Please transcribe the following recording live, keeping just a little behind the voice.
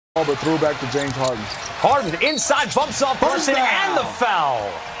But threw back to James Harden. Harden inside bumps off Brunson and the foul.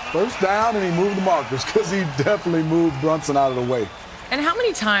 First down, and he moved the markers because he definitely moved Brunson out of the way. And how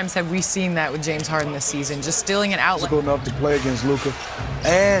many times have we seen that with James Harden this season, just stealing an outlet? He's good enough to play against Luka,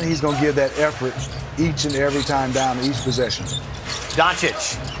 and he's going to give that effort each and every time down to each possession.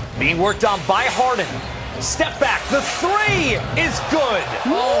 Doncic being worked on by Harden. Step back, the three is good.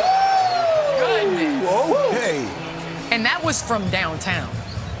 Oh, goodness. Okay. And that was from downtown.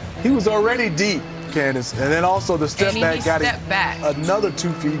 He was already deep, Candace, and then also the step back got him another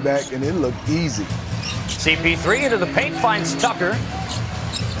 2 feet back, and it looked easy. CP3 into the paint, finds Tucker.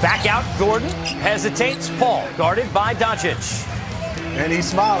 Back out, Gordon hesitates. Paul guarded by Doncic. And he's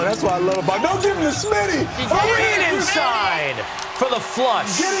smiling. That's what I love about. Don't give him the Smitty. Reed inside for the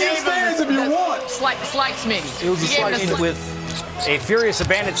flush. Get in his stands if you want. Slight Smitty. It was a slight with a furious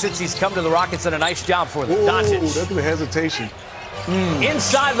abandon since he's come to the Rockets, and a nice job for them. Doncic. That's the hesitation.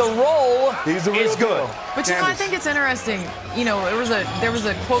 Inside the roll is good. But you know, I think it's interesting. You know, there was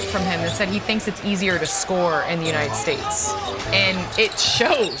a quote from him that said he thinks it's easier to score in the United States, and it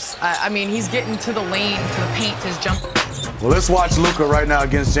shows. I mean, he's getting to the lane, to the paint, to his jump. Well, let's watch Luka right now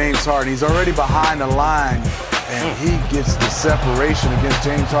against James Harden. He's already behind the line, and he gets the separation against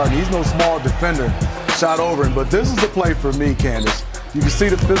James Harden. He's no small defender. Shot over him, but this is the play for me, Candace. You can see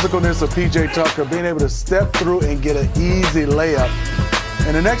the physicalness of P.J. Tucker being able to step through and get an easy layup.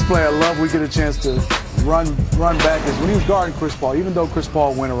 And the next play I love, we get a chance to run back, is when he was guarding Chris Paul. Even though Chris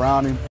Paul went around him,